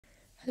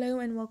Hello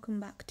and welcome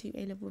back to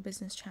A Level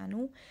Business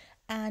channel,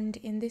 and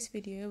in this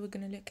video we're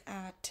going to look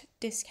at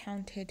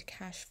discounted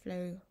cash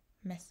flow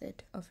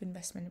method of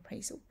investment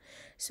appraisal.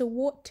 So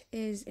what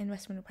is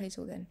investment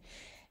appraisal then?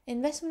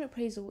 Investment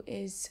appraisal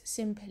is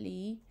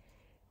simply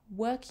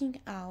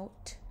working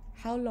out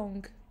how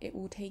long it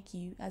will take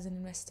you as an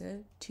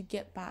investor to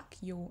get back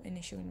your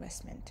initial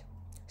investment.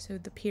 So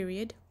the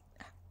period,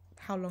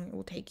 how long it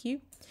will take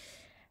you,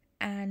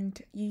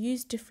 and you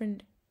use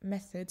different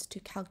methods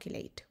to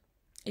calculate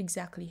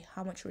exactly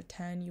how much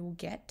return you will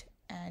get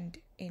and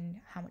in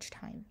how much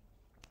time,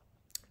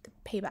 the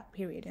payback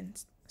period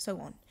and so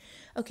on.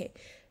 Okay,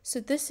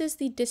 so this is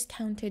the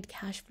discounted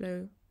cash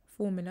flow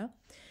formula.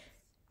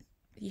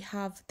 You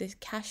have this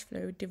cash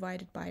flow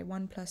divided by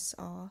 1 plus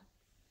r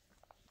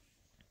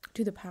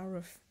to the power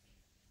of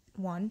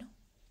 1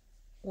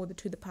 or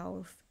to the power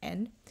of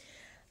n.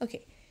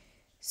 Okay,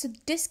 so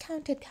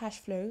discounted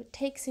cash flow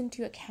takes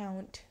into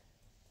account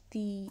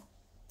the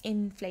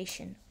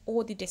inflation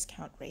or the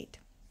discount rate.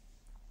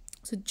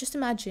 So just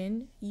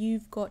imagine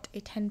you've got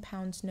a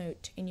 £10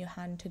 note in your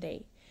hand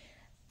today,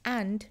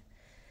 and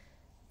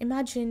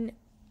imagine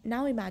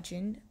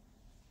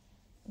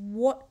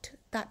what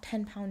that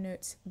 £10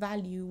 note's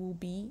value will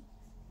be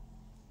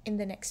in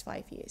the next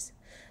 5 years.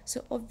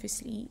 So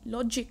obviously,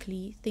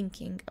 logically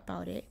thinking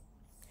about it,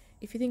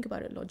 if you think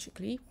about it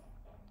logically,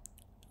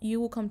 you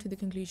will come to the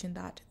conclusion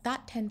that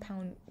that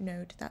 £10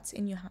 note that's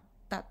in your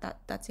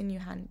that's in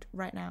your hand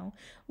right now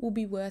will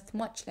be worth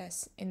much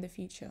less in the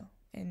future,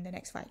 in the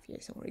next 5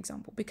 years, for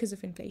example, because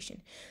of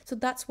inflation. So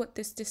that's what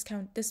this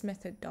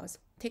method does.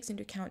 It takes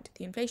into account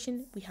the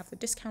inflation, we have the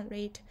discount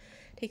rate,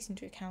 takes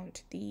into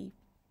account the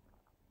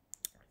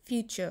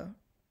future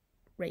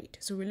rate.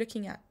 So we're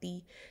looking at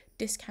the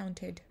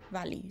discounted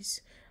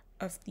values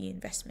of the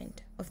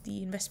investment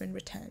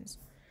returns.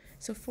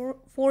 So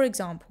for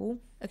example,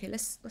 okay,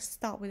 let's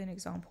start with an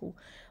example.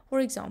 For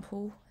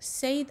example,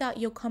 say that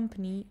your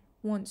company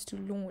wants to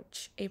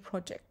launch a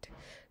project.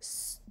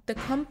 The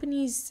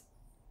company's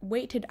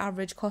weighted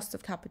average cost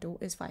of capital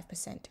is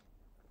 5%.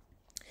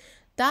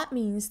 That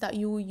means that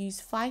you will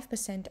use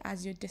 5%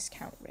 as your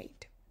discount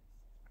rate.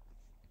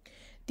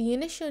 The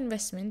initial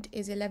investment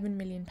is £11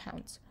 million,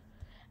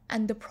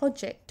 and the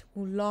project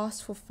will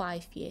last for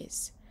 5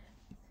 years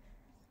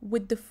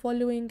with the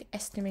following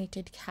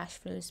estimated cash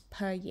flows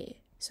per year.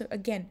 So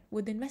again,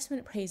 with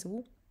investment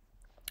appraisal,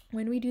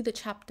 when we do the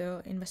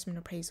chapter investment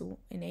appraisal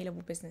in A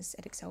Level Business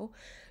Edexcel,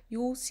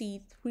 you'll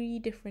see 3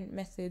 different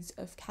methods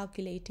of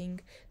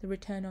calculating the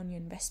return on your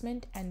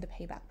investment and the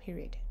payback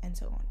period and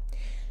so on.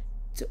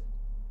 So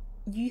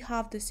you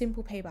have the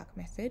simple payback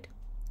method,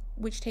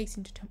 which takes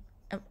into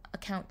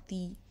account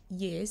the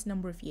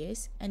number of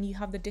years, and you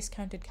have the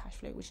discounted cash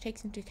flow, which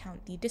takes into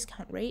account the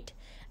discount rate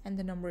and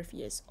the number of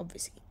years,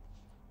 obviously.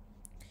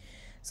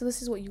 So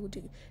this is what you will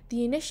do.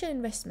 The initial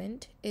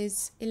investment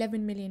is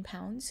 £11 million,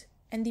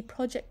 and the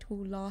project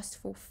will last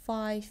for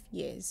 5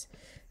 years.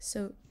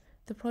 So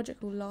the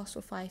project will last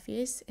for 5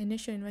 years.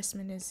 Initial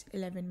investment is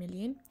 11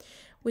 million,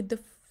 with the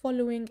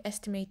following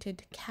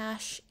estimated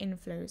cash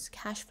flows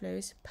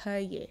per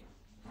year.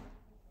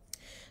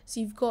 So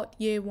you've got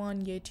year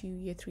 1, year 2,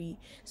 year 3.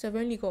 So I've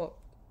only got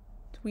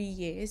 3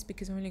 years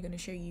because I'm only going to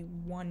show you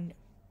 1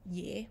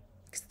 year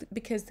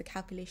because the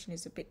calculation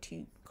is a bit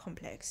too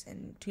complex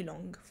and too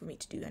long for me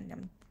to do, and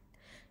I'm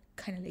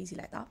kind of lazy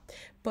like that.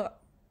 But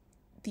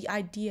the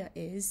idea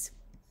is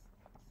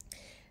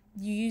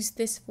you use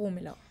this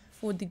formula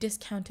for the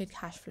discounted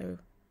cash flow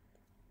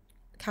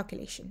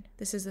calculation.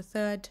 This is the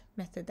 3rd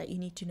method that you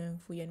need to know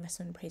for your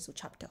investment appraisal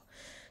chapter.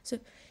 So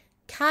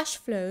cash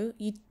flow,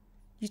 you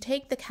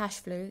take the cash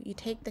flow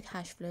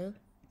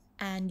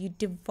and you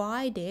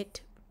divide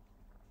it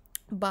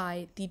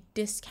by the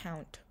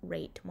discount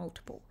rate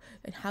multiple.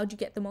 And how do you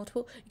get the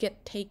multiple? You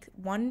take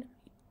 1,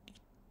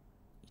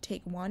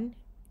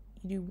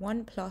 you do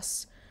 1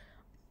 plus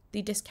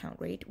the discount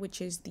rate,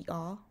 which is the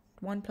R,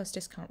 1 plus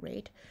discount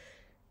rate,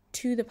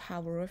 to the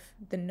power of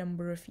the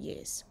number of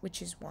years, which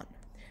is 1.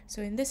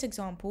 So in this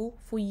example,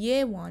 for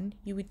year 1,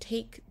 you would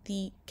take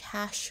the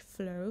cash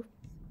flow,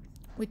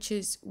 which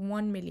is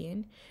 1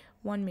 million,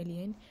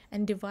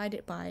 and divide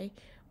it by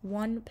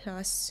 1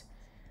 plus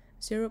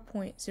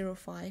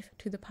 0.05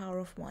 to the power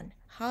of 1.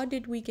 How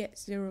did we get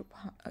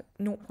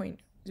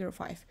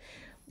 0.05?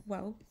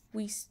 Well,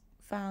 we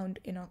found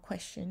in our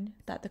question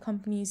that the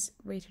company's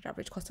weighted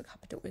average cost of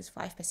capital is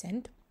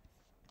 5%.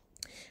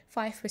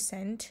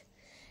 5%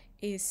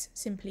 is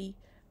simply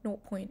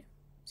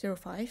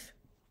 0.05,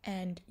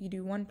 and you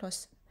do 1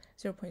 plus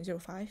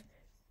 0.05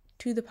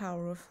 to the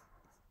power of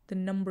the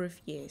number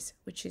of years,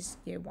 which is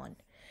year 1.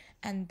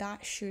 And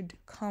that should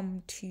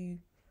come to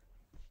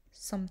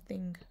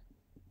something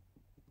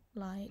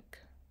like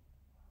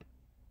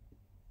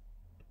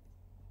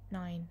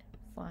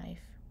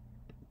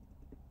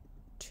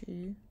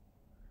 952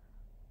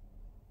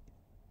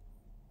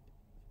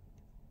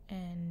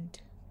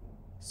 and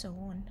so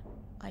on.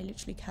 I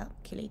literally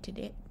calculated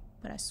it,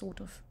 but I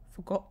sort of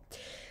forgot.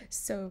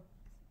 So,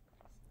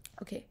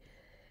 okay,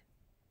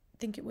 I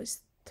think it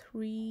was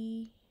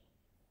 3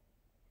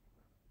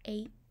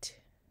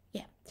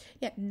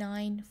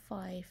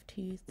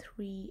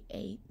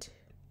 95238.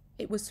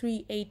 It was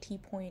 380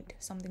 point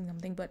something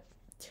something, but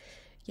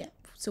yeah,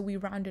 so we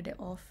rounded it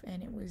off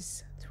and it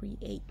was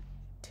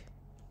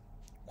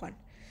 381.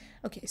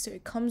 Okay, so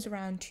it comes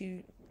around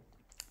to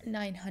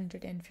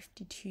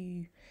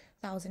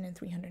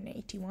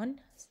 952,381.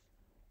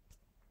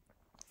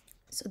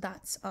 So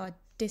that's our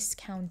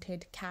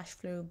discounted cash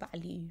flow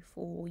value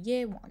for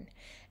year 1.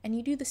 And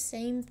you do the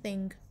same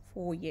thing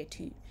for year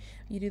 2.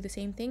 You do the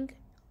same thing.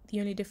 The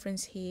only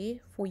difference here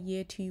for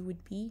year 2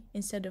 would be,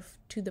 instead of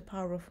to the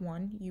power of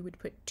 1, you would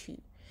put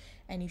 2.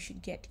 And you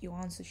should get, your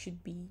answer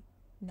should be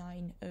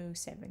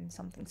 907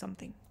 something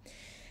something.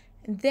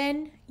 And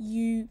then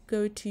you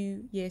go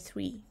to year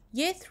 3.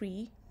 Year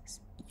 3,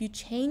 you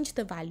change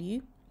the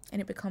value and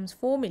it becomes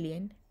 4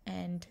 million,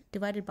 and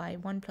divided by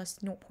 1 plus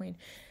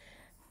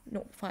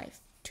 0.05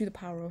 to the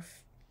power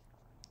of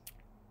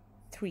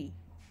 3.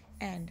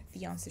 And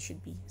the answer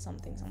should be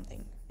something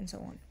something, and so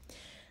on.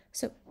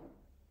 So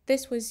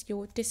this was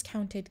your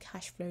discounted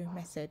cash flow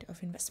method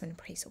of investment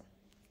appraisal.